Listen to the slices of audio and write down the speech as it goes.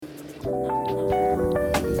Hello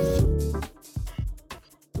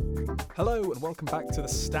and welcome back to the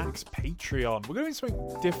Stacks Patreon. We're doing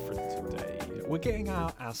something different today. We're getting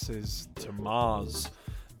our asses to Mars.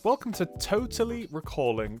 Welcome to Totally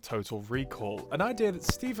Recalling Total Recall, an idea that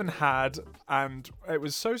Stephen had, and it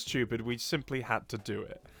was so stupid we simply had to do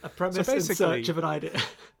it. A premise in search of an idea.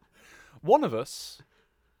 One of us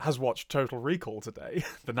has watched Total Recall today,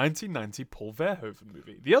 the 1990 Paul Verhoeven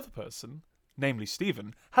movie. The other person, namely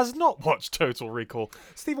Stephen, has not watched Total Recall.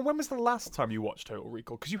 Stephen, when was the last time you watched Total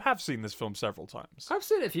Recall? Because you have seen this film several times. I've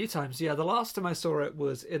seen it a few times, yeah. The last time I saw it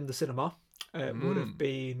was in the cinema. It would have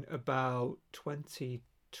been about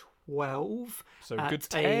 2012. So good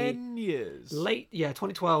 10 years.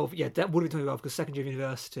 2012. Yeah, that would have been 2012 because second year of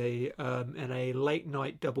university, in a late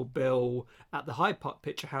night double bill at the Hyde Park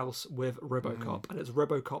Picture House with RoboCop. And it's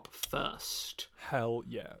RoboCop first. Hell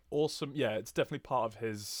yeah. Awesome. Yeah, it's definitely part of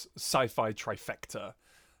his sci-fi trifecta.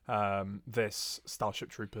 This Starship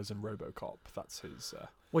Troopers and RoboCop. That's his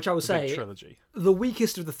which I would say trilogy. The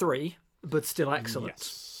weakest of the three, but still excellent.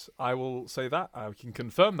 Yes, I will say that. I can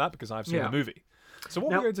confirm that because I've seen the movie. So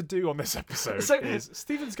what we're going to do on this episode is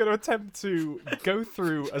Stephen's going to attempt to go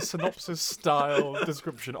through a synopsis-style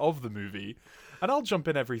description of the movie, and I'll jump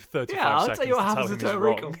in every 35 seconds I'll tell you what happens in Total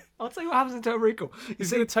Recall. I'll tell you what happens in Total Recall.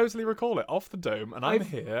 He's going to totally recall it off the dome, and I'm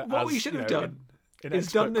here what as, we should have done in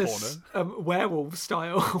is done this werewolf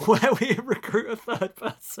style, where we recruit a third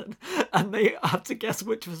person, and they have to guess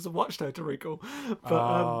which of us to watch Total Recall.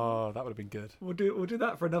 But, that would have been good. We'll do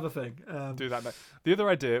that for another thing. Do that next. The other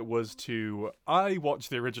idea was I watch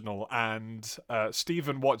the original and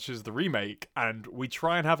Stephen watches the remake, and we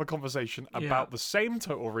try and have a conversation about the same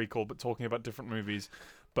Total Recall but talking about different movies.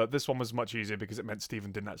 But this one was much easier because it meant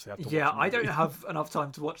Stephen didn't actually have to watch the movie. I don't have enough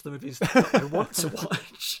time to watch the movies that I want to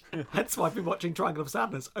watch. Hence why I've been watching Triangle of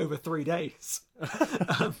Sadness over 3 days.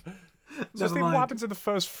 So Stephen, what happens in the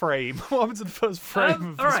first frame? What happens in the first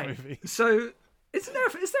frame of this movie? So, is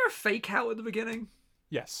there a fake out at the beginning?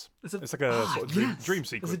 Yes. It's like a sort of dream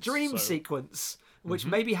sequence. There's a dream sequence, which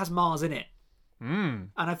maybe has Mars in it. And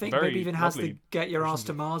I think maybe even has the get your ass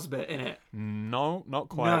to Mars bit in it. No, not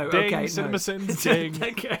quite. No, ding, okay, CinemaSins, ding.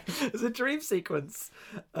 Okay. There's a dream sequence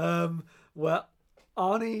where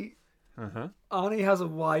Arnie has a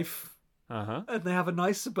wife and they have a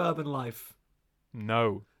nice suburban life.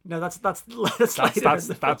 No, that's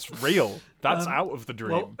real. That's out of the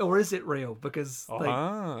dream. Well, or is it real? Because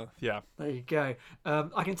yeah. There you go.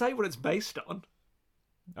 I can tell you what it's based on.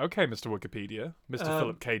 Okay, Mr. Wikipedia. Mr.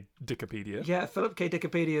 Philip K. Dickopedia. Yeah, Philip K.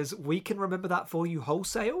 Dickopedia's We Can Remember That For You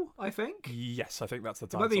Wholesale, I think. Yes, I think that's the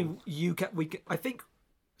title. Maybe I think...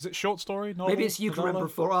 Is it short story? Novel? Maybe it's You Can Remember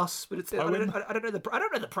For Us, but it's I don't know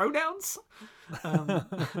the pronouns.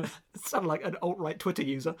 It sounded like an alt-right Twitter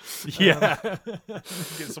user. Yeah.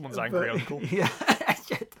 Get someone's angry uncle. Yeah.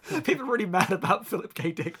 People are really mad about Philip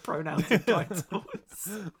K. Dick pronouns in titles.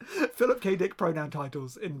 Philip K. Dick pronoun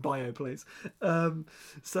titles in bio, please.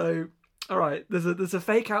 So, all right. There's a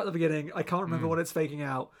fake out at the beginning. I can't remember what it's faking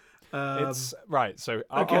out. It's right. So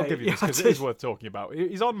I'll give you this because it is worth talking about.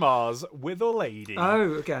 He's on Mars with a lady.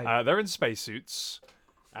 Oh, okay. They're in spacesuits.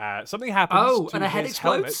 Something happens. to and a head his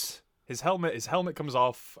explodes. His helmet comes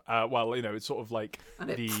off. It's sort of like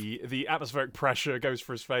the atmospheric pressure goes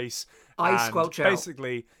for his face. Eyes squelch out.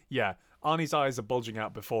 Basically, yeah. Arnie's eyes are bulging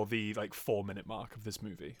out before the 4-minute mark of this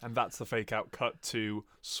movie, and that's the fake out cut to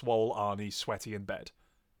swole Arnie sweaty in bed.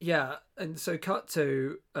 Yeah, and so cut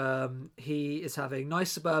to he is having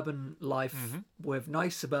nice suburban life with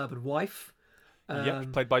nice suburban wife.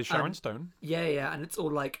 Played by Sharon Stone. Yeah, and it's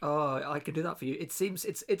all like, oh, I can do that for you. It seems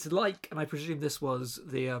it's like, and I presume this was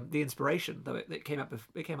the inspiration, though it came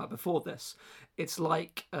out before this. It's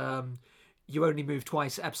like You Only Move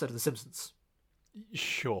Twice episode of The Simpsons.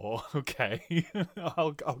 Sure, okay,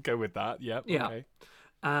 I'll go with that. Yep, yeah, okay.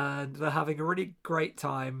 And they're having a really great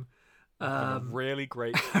time. Really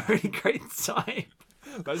great time.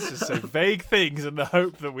 Let's just say vague things in the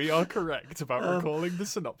hope that we are correct about recalling the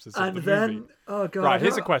synopsis of the movie. Oh god! Right,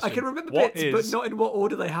 here's a question. I can remember bits, but not in what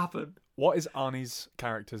order they happen. What is Arnie's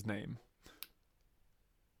character's name?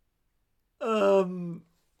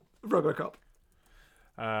 RoboCop.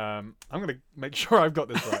 I'm gonna make sure I've got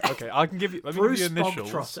this right. Okay, I can give you. Let me give you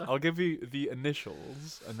initials. Trotter. I'll give you the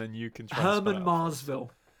initials, and then you can try. Herman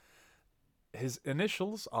Marsville. His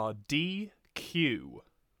initials are DQ.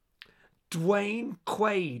 Dwayne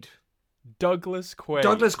Quaid. Douglas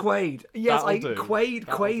Quaid. Yes, That'll do.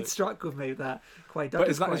 Quaid struck with me there. Quaid. But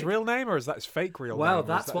is that his real name or is that his fake real name? Well,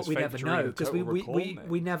 that's what we never know because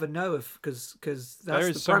we never know if because that's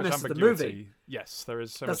the so premise of the movie. Yes, there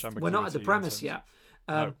is so much ambiguity. We're not at the premise yet.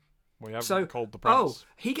 No. We haven't So, called the oh, prince.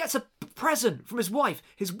 he gets a present from his wife.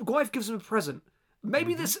 His wife gives him a present.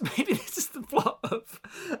 Maybe this is the plot of.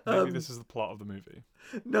 Maybe this is the plot of the movie.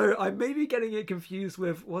 No, I'm maybe getting it confused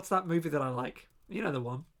with what's that movie that I like? You know the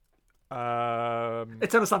one.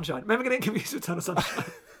 Eternal Sunshine. Maybe I'm getting it confused with Eternal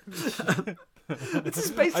Sunshine. This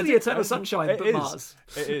is basically Eternal Sunshine, but Mars.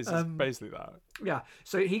 It is. It's basically that. Yeah.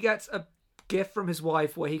 So he gets a gift from his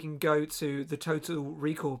wife where he can go to the Total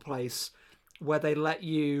Recall place where they let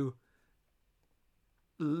you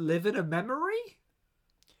live in a memory.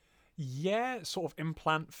 Yeah, sort of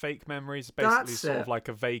implant fake memories. Basically, That's sort it. of like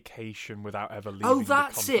a vacation without ever leaving. Oh,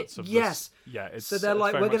 that's the comforts it. Of Yes. This. Yeah. It's So they're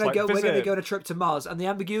like, very we're much gonna go, we're gonna visit go on a trip to Mars, and the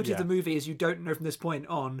ambiguity of the Yeah. movie is you don't know from this point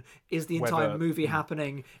on is the entire Whether- movie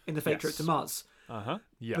happening in the fake trip Yes. to Mars.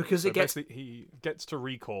 Yeah. Because so it gets- basically he gets to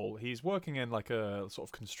recall. He's working in like a sort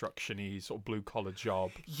of construction-y, sort of blue collar job.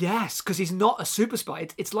 Yes, because he's not a super spy.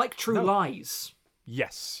 It's like True No. Lies.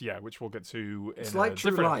 Yes, yeah, which we'll get to in It's a like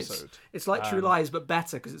True different Lies. episode. It's like True Lies, but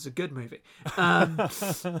better because it's a good movie.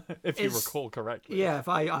 If you It's- recall correctly. Yeah, if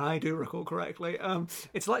I do recall correctly,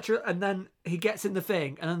 it's like True. And then he gets in the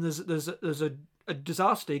thing, and then there's a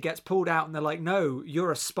disaster. He gets pulled out, and they're like, "No,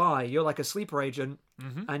 you're a spy. You're like a sleeper agent,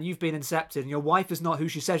 and you've been incepted. And your wife is not who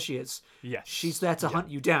she says she is. Yes. She's there to hunt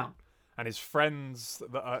you down." And his friends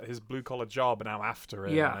that are his blue collar job are now after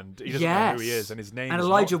him, Yeah. and he doesn't know who he Yes. is, and his name And is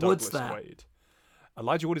Elijah not Wood's Douglas there. Quaid.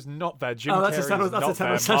 Elijah Wood is not there. Jim Oh, that's Carrey Eternal- is that's not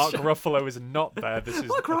Eternal there. Mark Sunshine. Ruffalo is not there. This is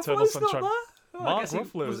Mark Eternal Ruffalo's not Sunshine. there? Oh, I Mark guess he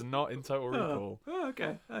Ruffalo was- is not in Total Recall. Oh,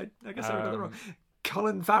 okay. I guess I got that wrong. Um,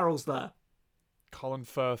 Colin Farrell's there. Colin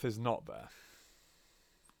Firth is not there.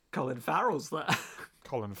 Colin Farrell's there.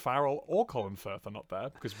 Colin Farrell or Colin Firth are not there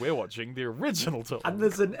because we're watching the original Total And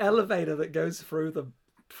there's an elevator that goes through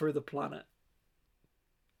the planet.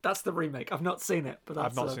 That's the remake. I've not seen it, but that's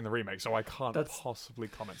I've not seen the remake, so I can't that's- possibly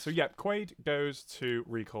comment. So yeah, Quaid goes to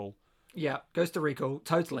Recall. Yeah, goes to Recall.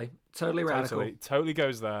 Totally radical. Totally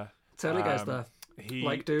goes there. Totally goes there. He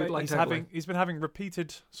Like, dude, like, he's totally. he's been having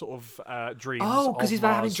repeated sort of dreams. Oh, because of he's been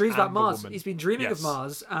having Mars dreams about and the Mars. woman. He's been dreaming of Yes.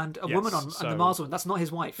 Mars and a Yes, woman and the so- Mars woman. That's not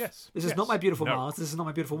his wife. Yes, This is yes. not my beautiful No. Mars. This is not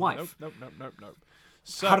my beautiful wife. Nope.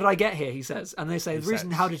 So How did I get here? He says, and they say the reason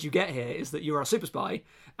says- how did you get here is that you are a super spy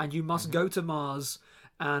and you must go to Mars.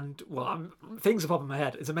 And things are popping in my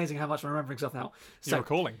head. It's amazing how much I'm remembering stuff now. So you're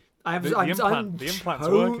recalling. I'm The implant's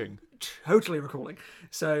working. Totally recalling.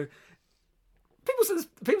 So people said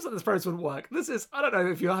this premise wouldn't work. I don't know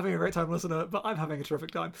if you're having a great time listening to it, but I'm having a terrific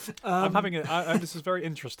time. I'm having this is very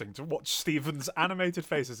interesting to watch Stephen's animated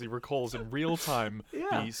face as he recalls in real time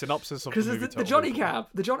Yeah. the synopsis of the Because movie. the Total Johnny Recall.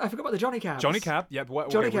 Cab. I forgot about the Johnny Cabs. Johnny Cab. Yeah,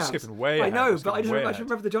 Johnny we're Cabs. skipping way I ahead. know, We're but I skipping just way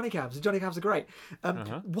remember ahead. the Johnny Cabs. The Johnny Cabs are great.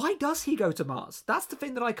 Why does he go to Mars? That's the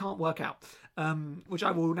thing that I can't work out. Which I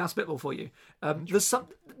will now spitball for you. There's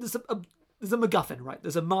a MacGuffin, right?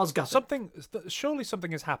 There's a Mars guffin. Surely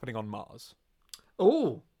something is happening on Mars.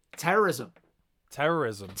 Oh, terrorism.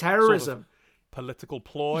 Terrorism. Sort of political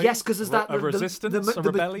ploy. Yes, because there's that a resistance, a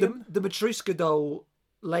rebellion. The Matryoshka doll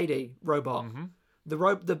lady robot. Mm-hmm.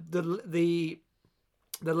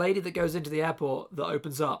 The lady that goes into the airport that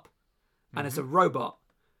opens up, and it's a robot,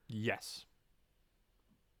 Yes.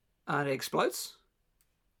 and it explodes.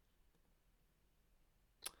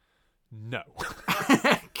 No.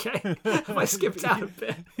 Okay, have I skipped out a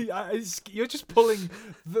bit? Yeah, you're just pulling.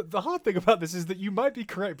 The hard thing about this is that you might be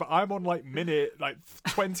correct, but I'm on minute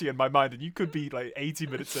 20 in my mind, and you could be 80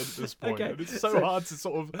 minutes in at this point. Okay, And it's so so- hard to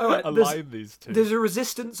sort of Alright, align these two. There's a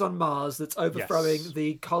resistance on Mars that's overthrowing Yes.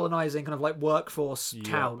 the colonizing kind of workforce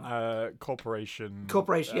town. Corporation.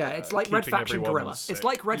 Corporation, yeah, it's like Red keeping Faction everyone Guerrilla. sick. It's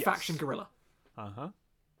like Red Yes. Faction Guerrilla. Uh-huh.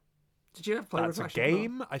 Did you ever play That's Red a Faction Guerrilla?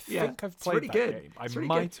 game? I Yeah, think I've it's played really that good. game. I It's really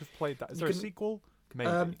might good. have played that. Is You there a can- sequel?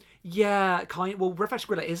 Maybe. Yeah, well, Red Faction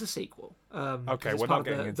Guerrilla is a sequel. Okay, it's we're part not of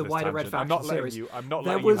getting the into this wider Red tangent. Faction I'm not letting series. you. I'm not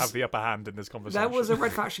There letting you was- have the upper hand in this conversation. There was a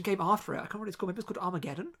Red Faction game after it. I can't remember what it's called. Maybe it's called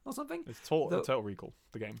Armageddon or something. It's Total Recall,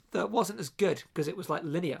 the game. That wasn't as good because it was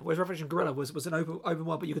linear. Whereas Red Faction Guerrilla was an open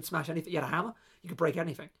world, but you could smash anything. You had a hammer, you could break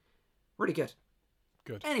anything. Really good.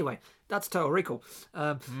 Good. Anyway, that's Total Recall.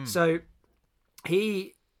 So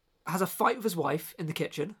he has a fight with his wife in the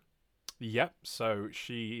kitchen. Yep. So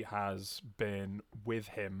she has been with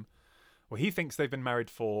him. Well, he thinks they've been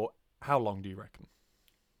married for how long? Do you reckon?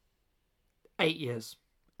 8 years.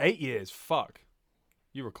 8 years. Fuck.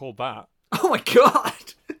 You recalled that. Oh my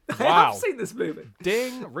god! I Wow. have seen this movie.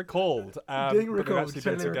 Ding, recalled. Ding, But they've recalled, actually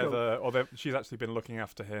been totally together, or she's actually been looking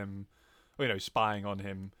after him, spying on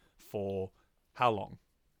him for how long?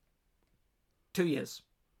 2 years.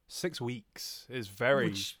 6 weeks is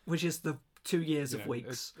very. Which is the 2 years of you know,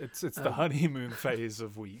 weeks. It's the honeymoon phase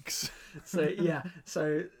of weeks. So yeah.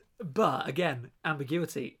 But again,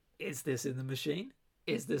 ambiguity. is this in the machine?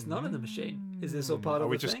 Is this not in the machine? Is this all part Are of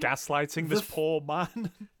we the just thing? gaslighting this poor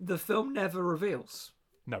man? The film never reveals.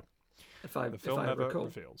 No, If I the film never recall,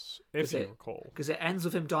 reveals. If you recall, because it ends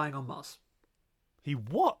with him dying on Mars. he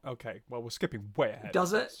what? Okay, well we're skipping way ahead.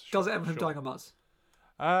 Does it? Yes, Does sure, it end with him sure. dying on Mars?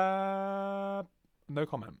 No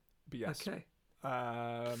comment. But yes. Okay.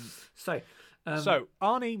 So So,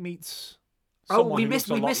 Arnie meets. oh, someone we who missed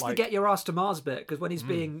looks a lot the like- get your ass to Mars bit, because when he's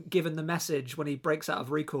being given the message when he breaks out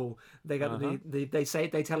of recall, they get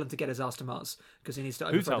they tell him to get his ass to Mars because he needs to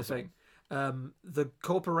overthrow the tells thing. The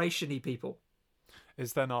corporation-y people.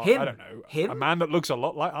 Is there not? Him. I don't know. Him? A man that looks a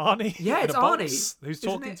lot like Arnie. Yeah, in it's a box, Arnie, who's isn't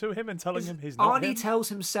talking it? to him and telling him he's not Arnie him. tells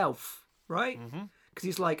himself, right? Because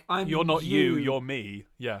he's like, "I'm You're not you. You're me.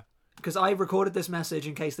 Yeah. because I recorded this message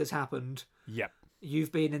in case this happened. Yep.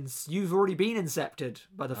 You've already been incepted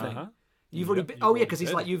by the thing. Uh-huh. You've already Yep, been, you've oh yeah, already because he's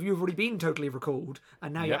been. like you've already been totally recalled,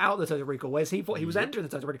 and now you're Yep. out of the total recall. Whereas he thought he was entering the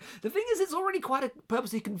total recall. The thing is, it's already quite a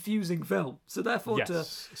purposely confusing film. So therefore, Yes. to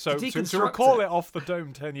So to deconstruct recall it off the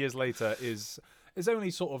dome 10 years later is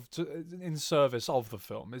only sort of in service of the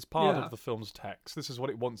film. It's part Yeah. of the film's text. This is what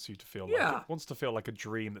it wants you to feel like. Yeah. It wants to feel like a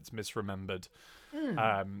dream that's misremembered.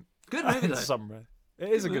 good movie In though. some way. It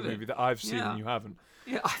is a good movie. movie that I've seen Yeah. and you haven't.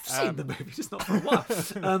 Yeah, I've seen the movie, just not for a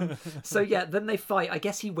while. So yeah, then they fight. I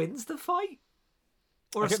guess he wins the fight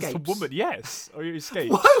or Against escapes. the woman, yes. Or you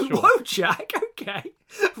escape. Whoa, sure. whoa, Jack. Okay.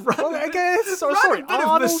 Well, I guess. Sorry, Random bit of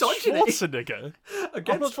Arnold misogyny. Schwarzenegger.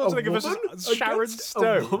 Against Arnold a Schwarzenegger versus woman? Sharon Against a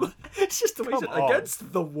Stone. woman? It's just the way he Come said, on.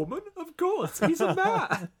 against the woman? Of course, he's a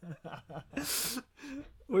man.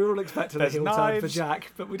 We were all expecting There's a heel turn for knives.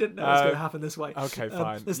 Jack, but we didn't know it was going to happen this way. Okay,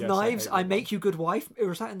 fine. There's Yes, I knives. hate I women. make you good wife. Or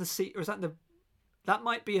was that in the Or is that in the? That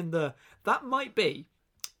might be in the. That might be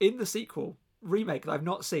in the sequel remake that I've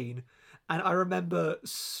not seen, and I remember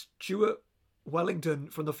Stuart Wellington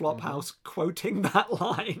from the Flophouse quoting that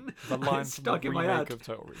line. The and line it's from stuck the in my remake head. of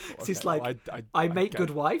Total Recall. It's Okay, like well, I make get good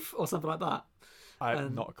it. wife or something like that.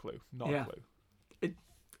 Not a clue. Not yeah. a clue.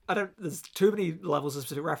 I don't. There's too many levels of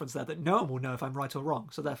specific reference there that no one will know if I'm right or wrong.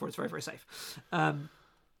 So therefore, it's very, very safe.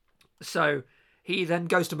 So he then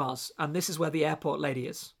goes to Mars, and this is where the airport lady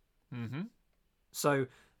is. Mm-hmm. So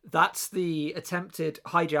that's the attempted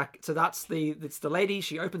hijack. So it's the lady.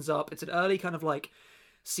 She opens up. It's an early kind of like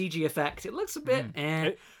CG effect. It looks a bit.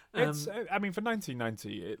 It's. I mean, for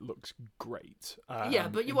 1990, it looks great. Yeah,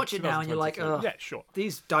 but you in watch it now and you're like, 2023 ugh, yeah, sure.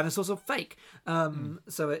 these dinosaurs are fake.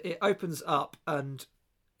 So it opens up and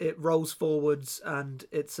it rolls forwards, and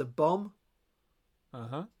it's a bomb. Uh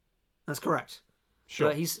huh. That's correct. Sure.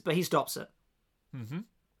 But he stops it. Mm-hmm.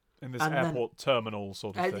 In this And then- airport terminal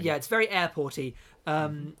sort of thing. Yeah, it's very airporty.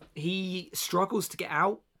 He struggles to get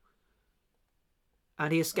out,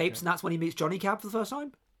 and he escapes, and that's when he meets Johnny Cab for the first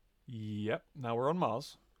time. Yep. Now we're on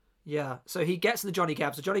Mars. Yeah, so he gets in the Johnny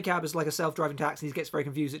Cab. So Johnny Cab is like a self-driving taxi, and he gets very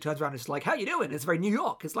confused. It turns around and it's like, "How you doing?" It's very New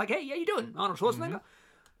York. It's like, "Hey, how you doing?" Arnold Schwarzenegger,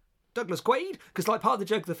 Douglas Quaid. Because like part of the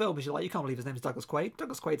joke of the film is you're like, you can't believe his name is Douglas Quaid.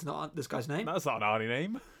 Douglas Quaid's not this guy's name. That's not an Arnie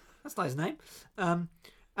name. That's not his name. Called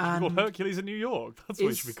And Hercules in New York. That's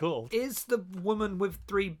what it should be called. is the woman with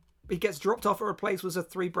three? He gets dropped off at a place was a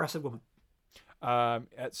three-breasted woman.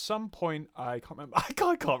 At some point, I can't remember.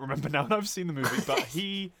 I can't remember now. And I've seen the movie, but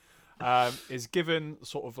he is given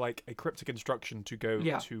sort of like a cryptic instruction to go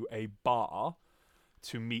to a bar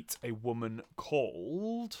to meet a woman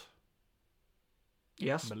called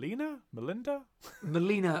Yes. Melinda.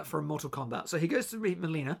 Melina from Mortal Kombat. So he goes to meet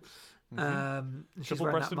Melina. She's wearing that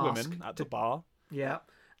Triple-breasted mask. women at the bar, Yeah.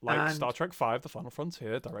 like And Star Trek V: The Final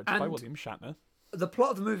Frontier, directed by And- William Shatner. the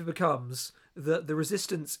plot of the movie becomes that the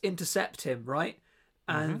Resistance intercept him, right?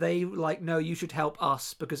 And they like, no, you should help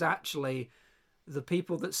us because actually, the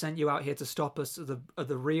people that sent you out here to stop us are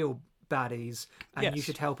the real baddies, and you Yes.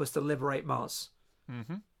 should help us to liberate Mars.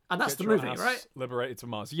 Mm-hmm. And that's Get the your movie, ass right? Liberated to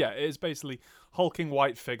Mars. Yeah, it is basically hulking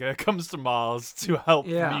white figure comes to Mars to help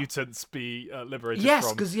Yeah. mutants be liberated Yes,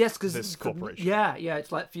 from because this corporation. Yeah,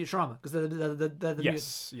 it's like Futurama because they're the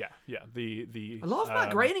mutants. Yes, yeah. The A lot of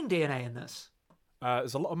Matt Groening DNA in this.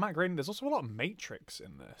 there's a lot of Matt Groening. There's also a lot of Matrix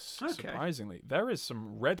in this. Okay. Surprisingly, there is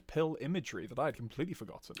some red pill imagery that I had completely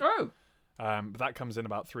forgotten. Oh. But that comes in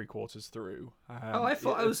about 3/4 through. I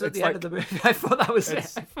thought it was at it's the end of the movie. I thought that was it.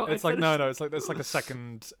 It's, I thought it's I like finished- no, it's like there's like a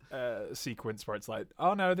second sequence where it's like,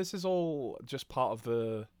 oh no, this is all just part of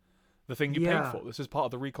the thing you Yeah. paid for. This is part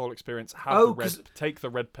of the recall experience. Have Oh, the red, 'cause- take the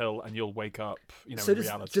red pill, and you'll wake up. So in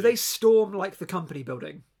reality. do they storm like the company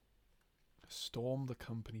building? Storm the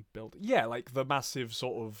company building? Yeah, like the massive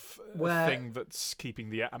sort of Where- thing that's keeping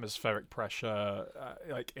the atmospheric pressure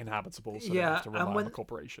like inhabitable. So they Yeah, have to and rely on when- the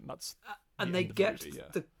corporation. That's And the they end of the get movie,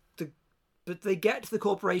 yeah. the but they get to the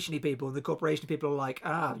corporation-y people, and the corporation people are like,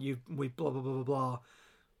 we blah blah blah blah blah.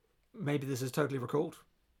 Maybe this is totally recalled.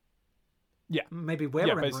 Yeah, maybe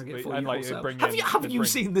we're remembering it for you. Like, Also. Have you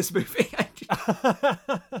seen this movie?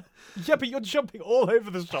 Yeah, but you're jumping all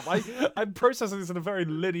over the shop. I'm processing this in a very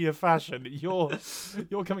linear fashion. You're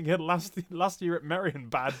coming here last year at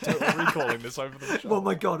Marienbad to recalling this over the shop. Oh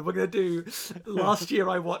my god, we're gonna do last year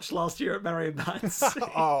at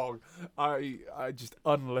Marienbad. Oh, I just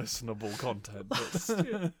unlistenable content.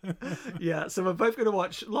 Yeah, so we're both gonna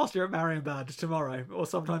watch last year at Marienbad tomorrow or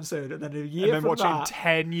sometime soon, and then a year and then from watch that,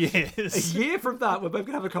 it in 10 years. A year from that, we're both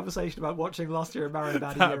gonna have a conversation about watching Last Year at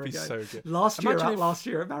Marienbad a That'd year be ago. so good. Last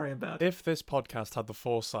year at Marienbad. If this podcast had the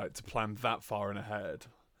foresight to plan that far in ahead,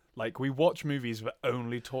 like we watch movies but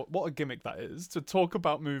only talk. What a gimmick that is to talk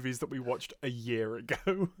about movies that we watched a year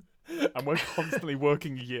ago, and we're constantly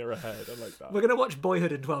working a year ahead. I like that. We're gonna watch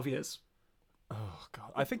Boyhood in 12 years. Oh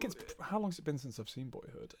god, I think it's how long's it been since I've seen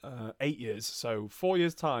Boyhood? 8 years. So 4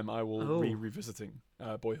 years time, I will be revisiting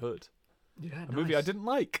Boyhood. Yeah, a movie I didn't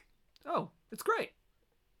like. Oh, it's great.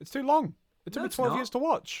 It's too long. It took me 12 years to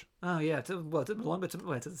watch. Oh yeah, it took me longer to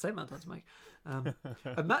wait. It's the same amount of time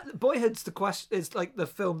to make. Boyhood's the question is like the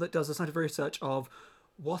film that does the scientific research of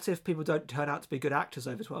what if people don't turn out to be good actors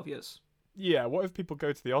over 12 years. Yeah, what if people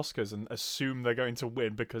go to the Oscars and assume they're going to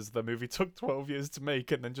win because the movie took 12 years to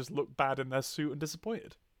make and then just look bad in their suit and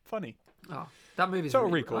disappointed? Funny. Oh, that movie's Total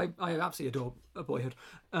really, Recall. I absolutely adore Boyhood.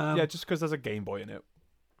 Yeah, just because there's a Game Boy in it.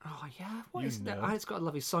 Oh yeah, what is it? It's got a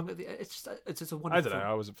lovely song at the. It's just a wonderful. I don't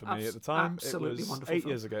know. I wasn't for me at the time. Absolutely it was wonderful. 8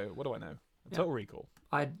 years ago. What do I know? Total Recall.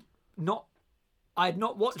 I'd not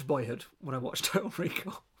watched Boyhood when I watched Total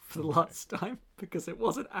Recall for the last time because it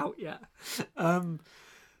wasn't out yet.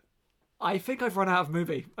 I think I've run out of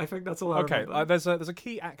movie. I think that's all I remember. There's a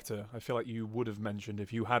key actor I feel like you would have mentioned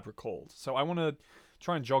if you had recalled. So I want to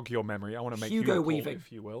try and jog your memory. I want to make Hugo you recall, Weaving,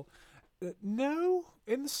 if you will. No,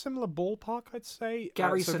 in the similar ballpark, I'd say.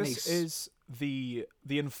 Gary so Sinise. This is the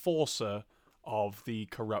enforcer of the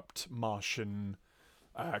corrupt Martian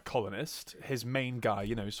colonist. His main guy,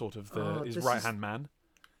 sort of his right-hand man.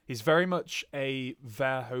 He's very much a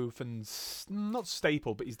Verhoeven, not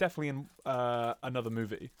staple, but he's definitely in another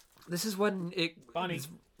movie. This is when it's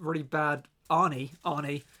really bad. Arnie.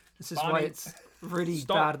 This is why it's really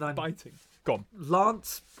Stop bad. Biting. Go on.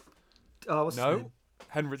 Lance. Oh, what's his name?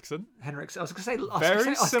 Henriksen. I was going to say.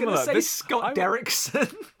 Very similar. Scott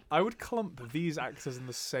Derrickson. I would clump these actors in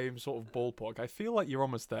the same sort of ballpark. I feel like you're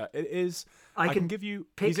almost there. It is. I can give you.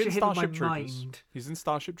 He's in Starship Troopers. Mind. He's in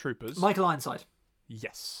Starship Troopers. Michael Ironside.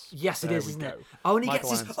 Yes. Yes, it is, isn't it? Oh, and he gets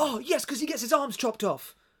his. Oh, yes, because he gets his arms chopped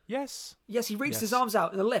off. Yes. Yes, he reaches his arms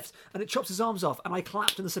out in the lift, and it chops his arms off. And I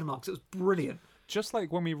clapped in the cinema because it was brilliant. Just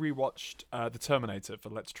like when we rewatched The Terminator for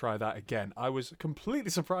Let's Try That Again, I was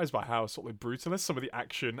completely surprised by how sort of brutalist some of the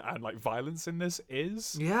action and like violence in this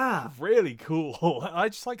is. Yeah. Really cool. I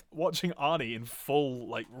just like watching Arnie in full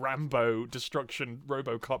like Rambo destruction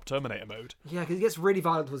RoboCop Terminator mode. Yeah, because he gets really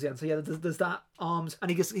violent towards the end. So yeah, there's that arms,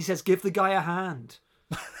 and he says, "Give the guy a hand."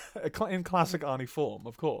 In classic Arnie form,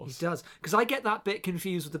 of course. He does. Because I get that bit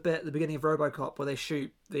confused with the bit at the beginning of RoboCop where they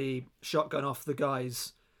shoot the shotgun off the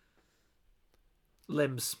guy's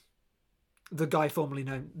limbs. The guy formerly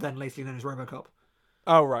known, then lately known as RoboCop.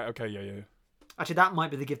 Oh, right. Okay, yeah. Actually, that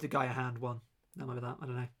might be the give the guy a hand one. That might be that. I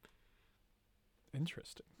don't know.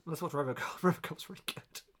 Interesting. Let's watch RoboCop. RoboCop's really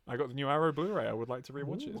good. I got the new Arrow Blu-ray. I would like to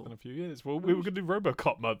rewatch it. It's been a few years. Well, we were going to do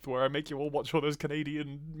RoboCop month, where I make you all watch all those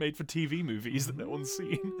Canadian made-for-TV movies that no one's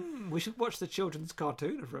seen. We should watch the children's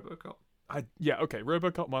cartoon of RoboCop. Okay.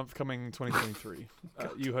 RoboCop month coming 2023.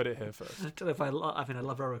 You heard it here first. I don't know if I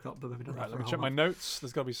love RoboCop, but maybe not. Right, let me check my notes.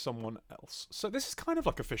 There's got to be someone else. So this is kind of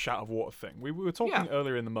like a fish out of water thing. We were talking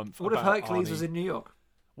earlier in the month. What if Hercules Arnie. was in New York?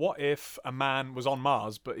 What if a man was on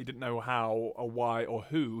Mars, but he didn't know how or why or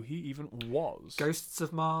who he even was? Ghosts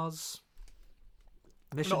of Mars.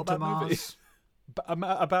 Mission Not a to bad Mars.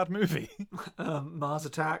 A bad movie. Mars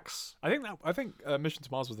Attacks. I think Mission to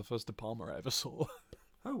Mars was the first De Palma I ever saw.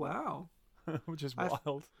 Oh wow. Which is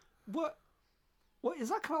wild. What is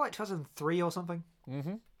that kind of like 2003 or something?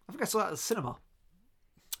 Mm-hmm. I think I saw that at the cinema.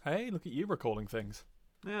 Hey, look at you recalling things.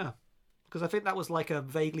 Yeah. Because I think that was like a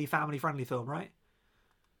vaguely family-friendly film, right?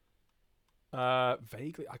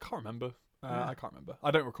 Vaguely. I can't remember. I can't remember.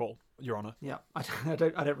 I don't recall, Your Honour. Yeah, I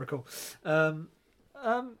don't recall.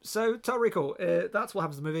 So Total Recall, that's what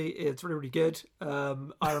happens in the movie. It's really, really good.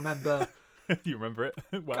 I remember... You remember it?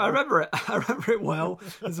 Well. I remember it well.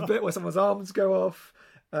 There's a bit where someone's arms go off,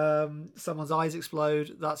 Someone's eyes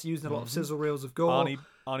explode. That's using a lot of sizzle reels of gore.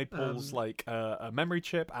 Arnie pulls like a memory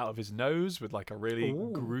chip out of his nose with like a really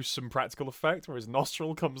gruesome practical effect where his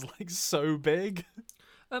nostril comes like so big.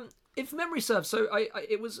 If memory serves, so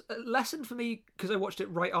it was a lesson for me because I watched it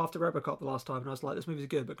right after RoboCop the last time, and I was like, this movie's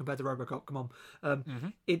good, but compared to RoboCop, come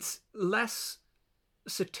on, it's less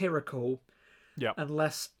satirical and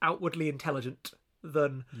less outwardly intelligent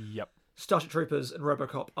than Starship Troopers and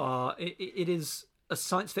RoboCop are. It is a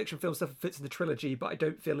science fiction film stuff that fits in the trilogy, but I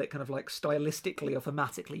don't feel it kind of like stylistically or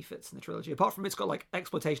thematically fits in the trilogy. Apart from it's got like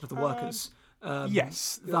exploitation of the workers.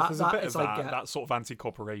 Yes, there's a bit of that sort of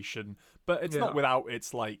anti-corporation, but it's not without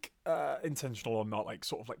its like intentional or not, like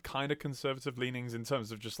sort of like kind of conservative leanings in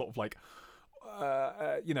terms of just sort of like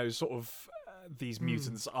these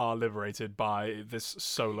mutants are liberated by this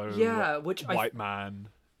solo white man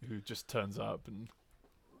who just turns up. And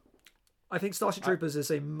I think Starship Troopers is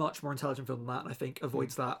a much more intelligent film than that, and I think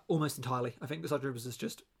avoids that almost entirely. I think Starship Troopers is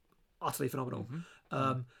just utterly phenomenal.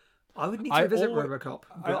 I would need to revisit RoboCop,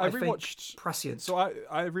 but I rewatched Prescient. So I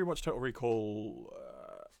rewatched Total Recall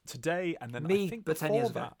today, and then I think but 10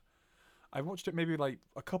 years ago, I watched it maybe like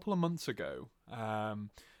a couple of months ago, and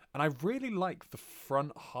I really like the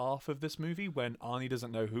front half of this movie when Arnie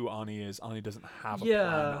doesn't know who Arnie is, Arnie doesn't have a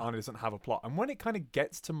plan, Arnie doesn't have a plot, and when it kind of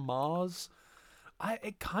gets to Mars,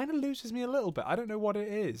 it kind of loses me a little bit. I don't know what it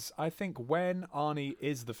is. I think when Arnie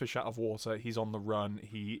is the fish out of water, he's on the run,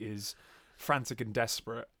 he is frantic and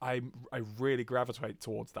desperate, I really gravitate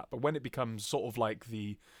towards that. But when it becomes sort of like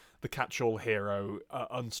the catch-all hero,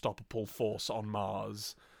 unstoppable force on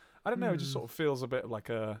Mars, I don't know, it just sort of feels a bit like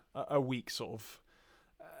a weak sort of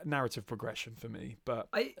narrative progression for me. But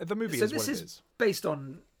the movie is what it is. This is based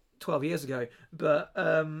on 12 years ago, but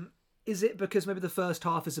is it because maybe the first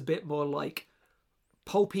half is a bit more like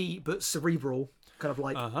pulpy but cerebral, kind of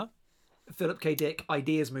like Philip K. Dick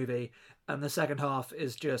ideas movie, and the second half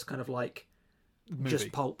is just kind of like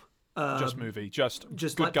just pulp, just movie, just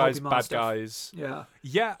good like guys, bad guys. Yeah.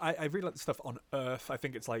 I really like the stuff on Earth. I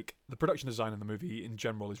think it's like the production design in the movie in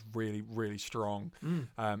general is really, really strong.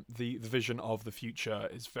 The vision of the future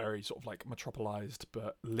is very sort of like metropolized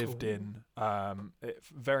but lived in. It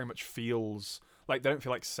very much feels like they don't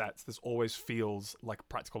feel like sets. This always feels like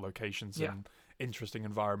practical locations and interesting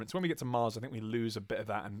environments. When we get to Mars, I think we lose a bit of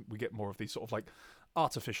that, and we get more of these sort of like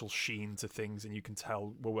artificial sheen to things, and you can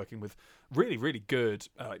tell we're working with really, really good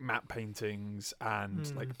like map paintings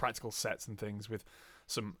and like practical sets and things with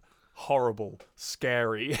some horrible,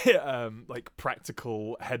 scary like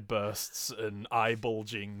practical headbursts and eye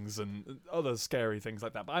bulgings and other scary things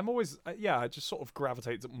like that. But I'm always I just sort of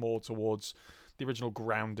gravitate more towards the original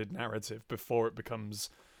grounded narrative before it becomes,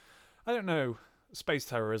 I don't know, space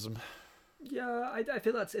terrorism. Yeah, I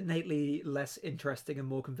feel that's innately less interesting and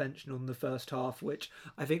more conventional than the first half, which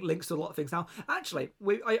I think links to a lot of things. Now, actually,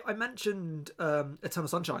 I mentioned Eternal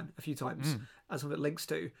Sunshine a few times as something it links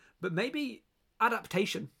to, but maybe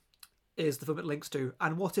adaptation is the film it links to.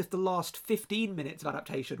 And what if the last 15 minutes of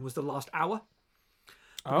adaptation was the last hour?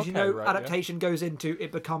 Because adaptation goes into,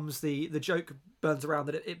 it becomes the joke burns around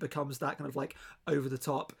that it becomes that kind of like over the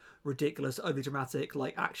top, ridiculous, overly dramatic,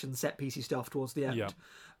 like action set piecey stuff towards the end.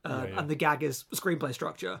 And the gag is screenplay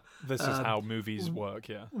structure. This is how movies work.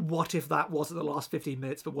 What if that wasn't the last 15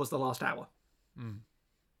 minutes but was the last hour?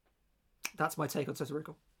 That's my take on Total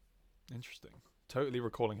Recall. Interesting. Totally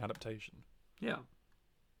Recalling adaptation. Yeah.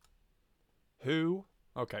 Who?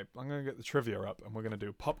 Okay, I'm going to get the trivia up, and we're going to do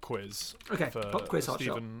a pop quiz. Okay, for pop quiz hot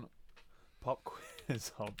shot. Pop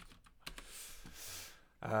quiz hot.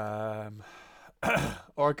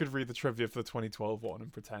 Or I could read the trivia for the 2012 one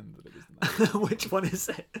and pretend that it isn't that. Which one is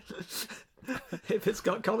it? If it's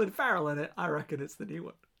got Colin Farrell in it, I reckon it's the new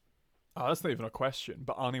one. Oh, that's not even a question.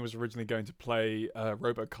 But Arnie was originally going to play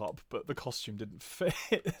RoboCop, but the costume didn't fit,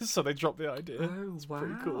 so they dropped the idea. Oh, it's wow.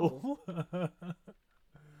 pretty cool. Cool.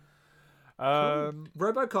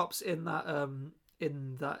 RoboCop's in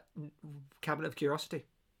that Cabinet of Curiosity.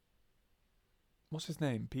 What's his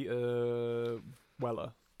name? Peter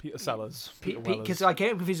Weller. Peter Sellers. Because I get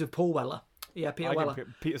him confused with Paul Weller. Yeah, Peter Weller.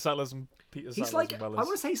 Peter Sellers and Peter Sellers. He's like, and Wellers. I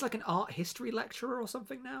want to say he's like an art history lecturer or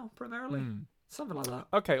something now, primarily. Something like that.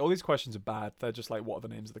 Okay, all these questions are bad. They're just like, what are the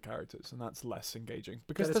names of the characters? And that's less engaging.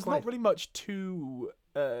 Because there's not really much to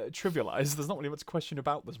trivialize. There's not really much question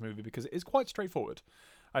about this movie because it is quite straightforward.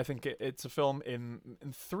 I think it's a film in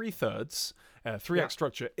 3/3, 3-act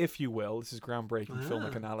structure, if you will. This is groundbreaking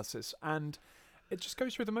filmic analysis. And it just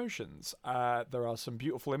goes through the motions. There are some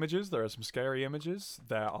beautiful images. There are some scary images.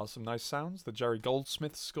 There are some nice sounds. The Jerry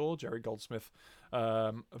Goldsmith score. Jerry Goldsmith,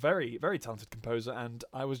 a very, very talented composer. And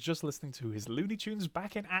I was just listening to his Looney Tunes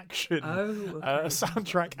Back in Action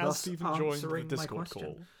soundtrack as Stephen joined the Discord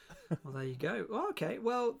call. Well, there you go. Okay,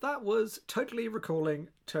 well, that was Totally Recalling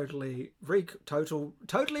Total Recall.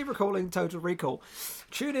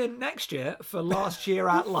 Tune in next year for Last Year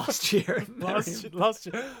at Last Year. last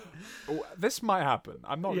year. This might happen.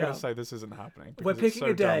 I'm not going to say this isn't happening. We're picking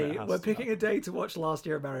a day. We're picking a day to watch Last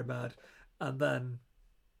Year at Merry Mad, and then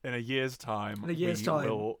in a year's time, we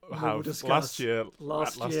will discuss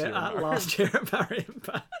last year at Merry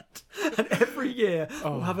Mad. And every year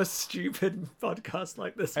we'll have a stupid podcast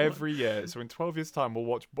like this every year. So in 12 years' time we'll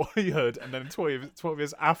watch Boyhood, and then 12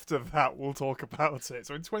 years after that we'll talk about it.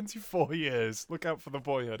 So in 24 years, look out for the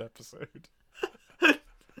Boyhood episode.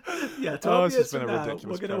 Yeah, 12 years from now,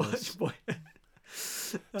 we're going to watch Boyhood.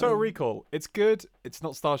 Total Recall. It's good. It's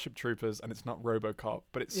not Starship Troopers and it's not RoboCop,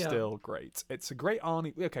 but it's still great. It's a great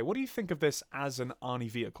Arnie. Okay, what do you think of this as an Arnie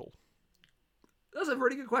vehicle? That's a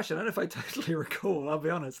really good question. I don't know if I totally recall, I'll be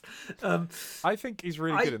honest. I think he's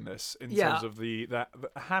really good in this in terms of the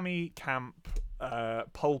hammy, camp,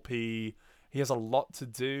 pulpy. He has a lot to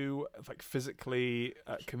do, like physically,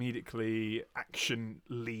 comedically,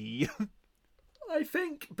 actionly. I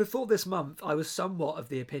think before this month, I was somewhat of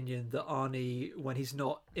the opinion that Arnie, when he's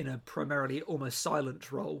not in a primarily almost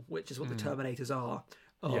silent role, which is what the Terminators are,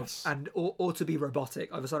 or to be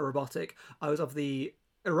robotic, either side of robotic, I was of the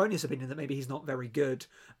erroneous opinion that maybe he's not very good,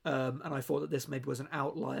 and I thought that this maybe was an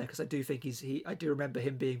outlier, because I do think I do remember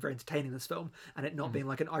him being very entertaining in this film, and it not being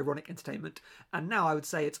like an ironic entertainment. And now I would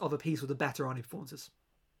say it's of a piece with the better Arnie performances.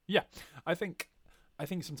 Yeah, I think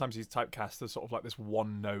sometimes he's typecast as sort of like this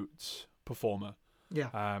one-note performer.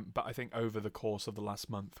 Yeah. But I think over the course of the last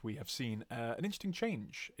month, we have seen an interesting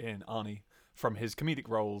change in Arnie from his comedic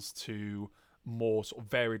roles to more sort of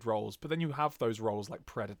varied roles. But then you have those roles like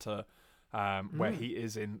Predator, where he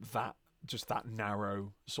is in that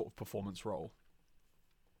narrow sort of performance role.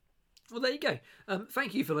 Well, there you go.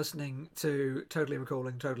 Thank you for listening to Totally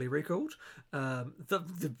Recalling Totally Recalled,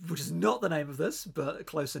 which is not the name of this, but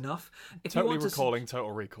close enough. Totally Recalling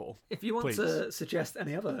Total Recall. If you want to suggest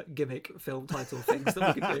any other gimmick film title things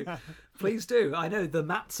that we can do, please do. I know the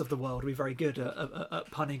Matts of the world will be very good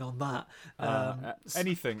at punning on that.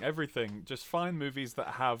 Anything, everything. Just find movies that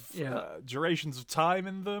have durations of time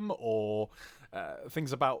in them, or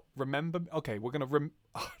things about remember. Okay, we're going to...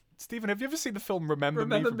 Stephen, have you ever seen the film Remember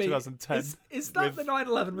Me from 2010? Is that the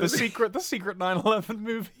 9/11 movie? The secret 9/11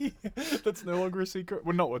 movie that's no longer a secret?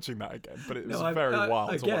 We're not watching that again, but it was very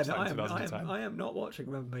wild to watch that in 2010. I am not watching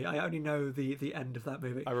Remember Me. I only know the end of that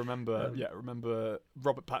movie. I remember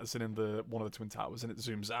Robert Pattinson in one of the Twin Towers, and it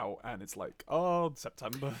zooms out, and it's like,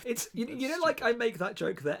 September. It's you know, like I make that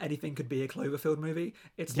joke that anything could be a Cloverfield movie.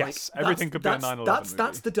 It's everything could be a 9/11 movie.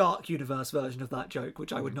 That's the Dark Universe version of that joke,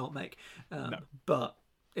 which I would not make. No. But...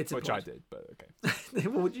 Which I did, but okay.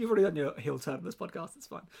 Well, you've already done your heel turn on this podcast. It's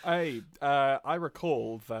fine. I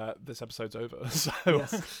recall that this episode's over. So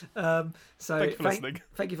yes. Thank you for listening.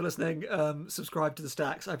 Thank you for listening. Subscribe to the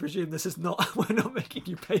Stacks. I presume this is not. We're not making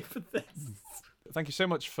you pay for this. Thank you so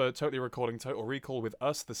much for totally recording Total Recall with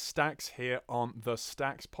us, the Stacks, here on the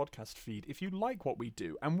Stacks podcast feed. If you like what we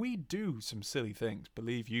do, and we do some silly things,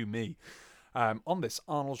 believe you me. On this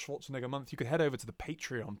Arnold Schwarzenegger month, you could head over to the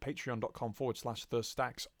patreon.com/the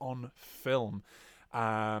Stacks on film.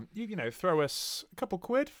 You throw us a couple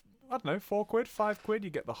quid, I don't know, 4 quid, 5 quid, you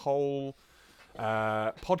get the whole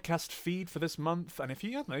podcast feed for this month. And if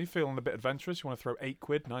you're feeling a bit adventurous, you want to throw 8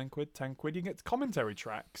 quid, 9 quid, 10 quid, you get commentary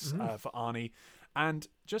tracks for Arnie. And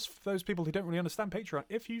just for those people who don't really understand Patreon,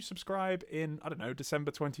 if you subscribe in, I don't know,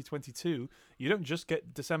 December 2022, you don't just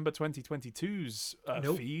get December 2022's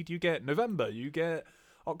feed. You get November, you get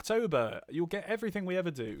October, you'll get everything we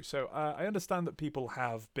ever do. So I understand that people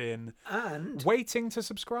have been waiting to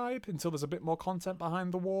subscribe until there's a bit more content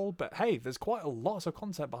behind the wall. But hey, there's quite a lot of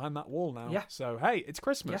content behind that wall now. Yeah. So hey, it's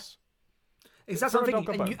Christmas. Yeah. Exactly what I'm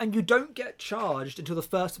thinking. And you don't get charged until the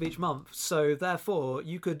first of each month. So therefore,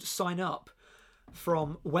 you could sign up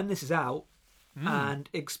from when this is out and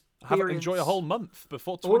enjoy a whole month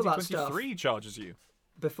before 2023 charges you.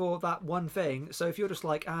 Before that one thing. So if you're just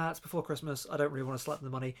like, it's before Christmas, I don't really want to slap the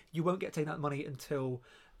money, you won't get taken out the money until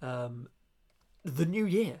the new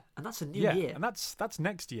year, and that's a new Yeah, year. and that's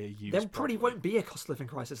next year. There probably won't be a cost of living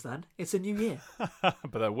crisis then. It's a new year.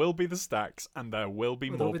 But there will be the Stacks, and there will be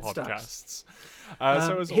more podcasts.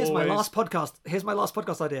 So as here's always, my last podcast. Here's my last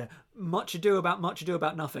podcast idea. Much Ado About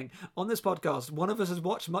Nothing. On this podcast, one of us has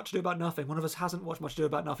watched Much Ado About Nothing. One of us hasn't watched Much Ado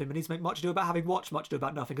About Nothing, but needs to make Much Ado About having watched Much Ado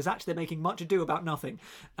About Nothing, because actually they're making Much Ado About Nothing,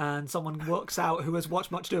 and someone works out who has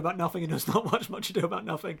watched Much Ado About Nothing and who has not watched Much Ado About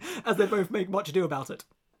Nothing, as they both make Much Ado About it.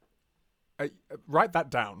 write that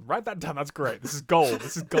down. Write that down. That's great. This is gold.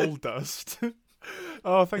 This is gold dust.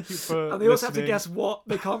 Oh, thank you for. And they also have to guess what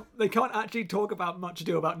they can't. They can't actually talk about Much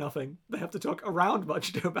Ado About Nothing. They have to talk around Much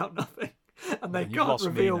Ado About Nothing, and they can't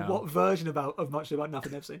reveal what version of Much Ado About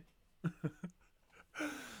Nothing they've seen.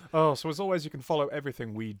 Oh, so as always, you can follow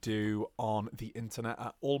everything we do on the internet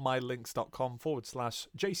at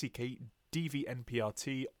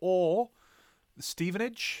allmylinks.com/JCKDVNPRT or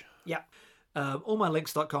Stevenage. Yeah.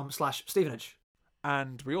 allmylinks.com/Stevenage.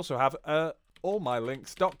 And we also have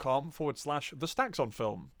allmylinks.com/The Stacks on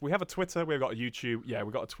Film. We have a Twitter, we've got a YouTube. Yeah,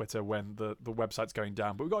 we've got a Twitter when the website's going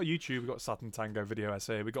down. But we've got a YouTube, we've got Saturn Tango video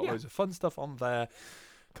essay. We've got loads of fun stuff on there.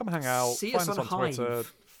 Come hang out. See find us us on Hive. Twitter.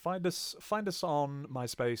 Find us on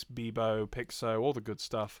MySpace, Bebo, Pixo, all the good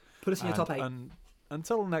stuff. Put us in your top 8. And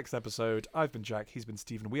until the next episode, I've been Jack, he's been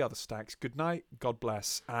Stephen. We are the Stacks. Good night, God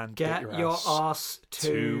bless, and get your ass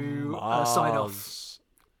to sign off.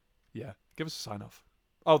 Yeah, give us a sign off.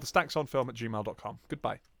 Oh, the stacksonfilm@gmail.com.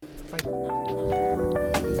 Goodbye. Bye.